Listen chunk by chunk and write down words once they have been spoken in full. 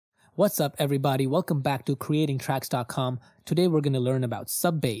What's up everybody, welcome back to creatingtracks.com. Today we're going to learn about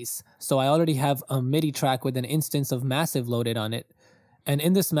Sub Bass. So I already have a MIDI track with an instance of Massive loaded on it. And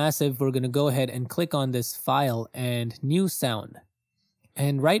in this Massive, we're going to go ahead and click on this file and new sound.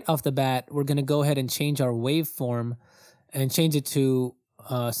 And right off the bat, we're going to go ahead and change our waveform and change it to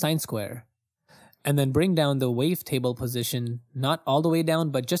sine square. And then bring down the wavetable position, not all the way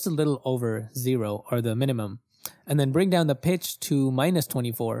down, but just a little over 0 or the minimum. And then bring down the pitch to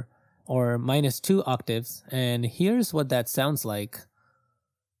 -24 or -2 octaves. And here's what that sounds like.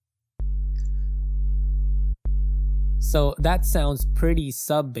 So that sounds pretty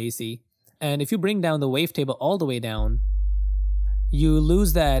sub-bassy. And if you bring down the wavetable all the way down, you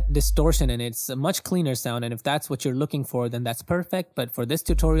lose that distortion and it's a much cleaner sound. And if that's what you're looking for, then that's perfect. But for this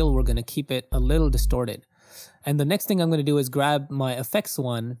tutorial, we're going to keep it a little distorted. And the next thing I'm going to do is grab my effects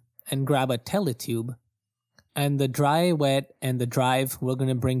one and grab a teletube. And the dry, wet, and the drive, we're going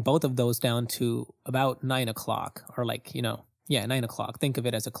to bring both of those down to about 9 o'clock. Or 9 o'clock. Think of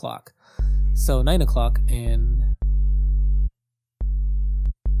it as a clock. So 9 o'clock and...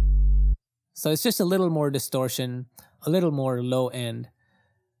 So it's just a little more distortion, a little more low end.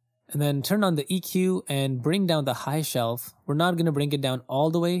 And then turn on the EQ and bring down the high shelf. We're not going to bring it down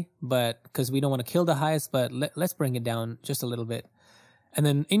all the way, but because we don't want to kill the highs, but let's bring it down just a little bit. And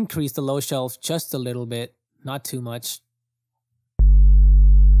then increase the low shelf just a little bit, not too much.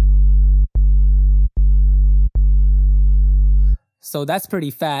 So that's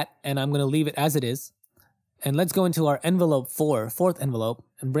pretty fat, and I'm going to leave it as it is. And let's go into our envelope 4, fourth envelope,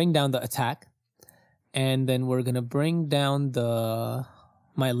 and bring down the attack. And then we're going to bring down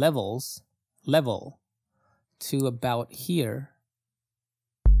my level to about here.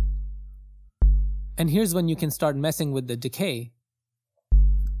 And here's when you can start messing with the decay.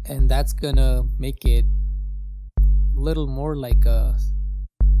 And that's going to make it a little more like a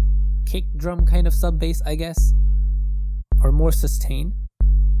kick drum kind of sub bass, I guess. Or more sustained.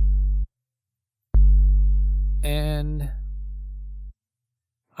 And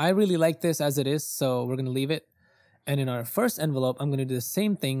I really like this as it is, so we're going to leave it. And in our first envelope, I'm going to do the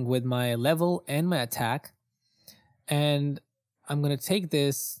same thing with my level and my attack. And I'm going to take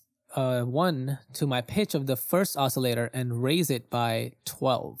this 1 to my pitch of the first oscillator and raise it by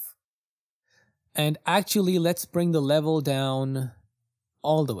 12. And actually, let's bring the level down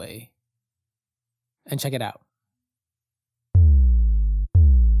all the way. And check it out.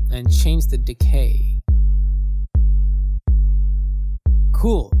 And change the decay.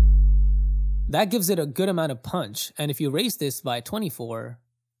 Cool. That gives it a good amount of punch. And if you raise this by 24,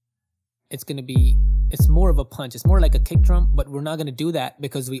 it's more of a punch. It's more like a kick drum, but we're not going to do that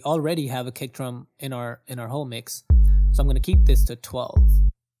because we already have a kick drum in our whole mix. So I'm going to keep this to 12.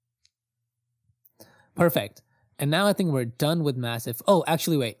 Perfect. And now I think we're done with Massive. Oh,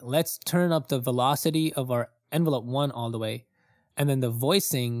 actually, wait. Let's turn up the velocity of our envelope 1 all the way. And then the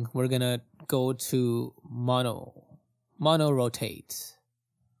voicing, we're going to go to mono rotate.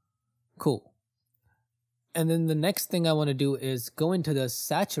 Cool. And then the next thing I want to do is go into the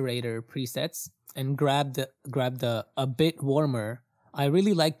saturator presets and grab the a bit warmer. I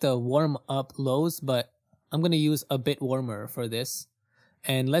really like the warm up lows, but I'm going to use a bit warmer for this.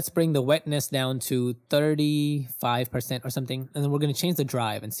 And let's bring the wetness down to 35% or something. And then we're going to change the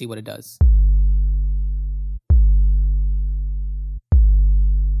drive and see what it does.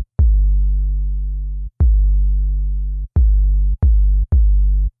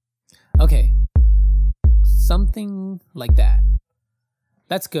 Okay, something like that.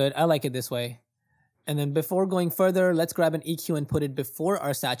 That's good. I like it this way. And then before going further, let's grab an EQ and put it before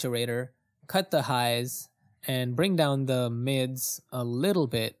our saturator, cut the highs, and bring down the mids a little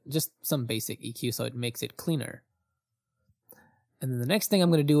bit, just some basic EQ so it makes it cleaner. And then the next thing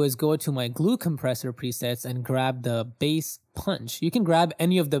I'm going to do is go to my glue compressor presets and grab the bass punch. You can grab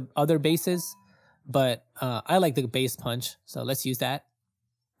any of the other basses, but I like the bass punch, so let's use that.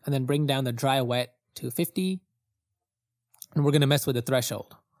 And then bring down the dry wet to 50. And we're going to mess with the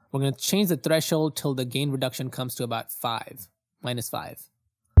threshold. We're going to change the threshold till the gain reduction comes to about 5, -5.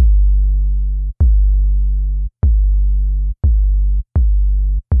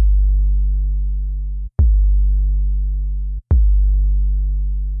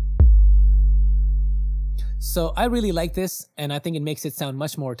 So I really like this, and I think it makes it sound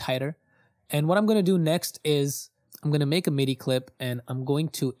much more tighter. And what I'm going to do next is I'm going to make a MIDI clip and I'm going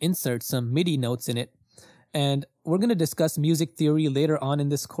to insert some MIDI notes in it. And we're going to discuss music theory later on in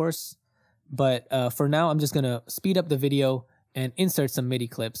this course. But for now, I'm just going to speed up the video and insert some MIDI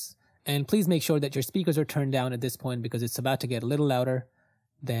clips. And please make sure that your speakers are turned down at this point because it's about to get a little louder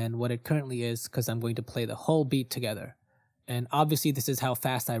than what it currently is because I'm going to play the whole beat together. And obviously this is how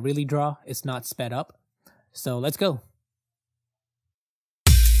fast I really draw. It's not sped up. So let's go.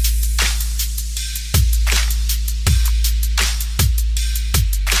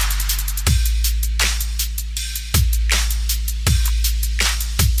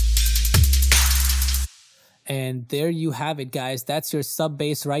 And there you have it, guys. That's your sub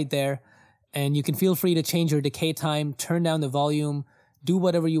bass right there. And you can feel free to change your decay time, turn down the volume, do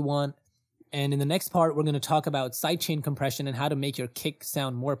whatever you want. And in the next part, we're going to talk about sidechain compression and how to make your kick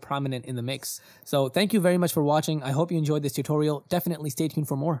sound more prominent in the mix. So thank you very much for watching. I hope you enjoyed this tutorial. Definitely stay tuned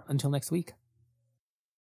for more. Until next week.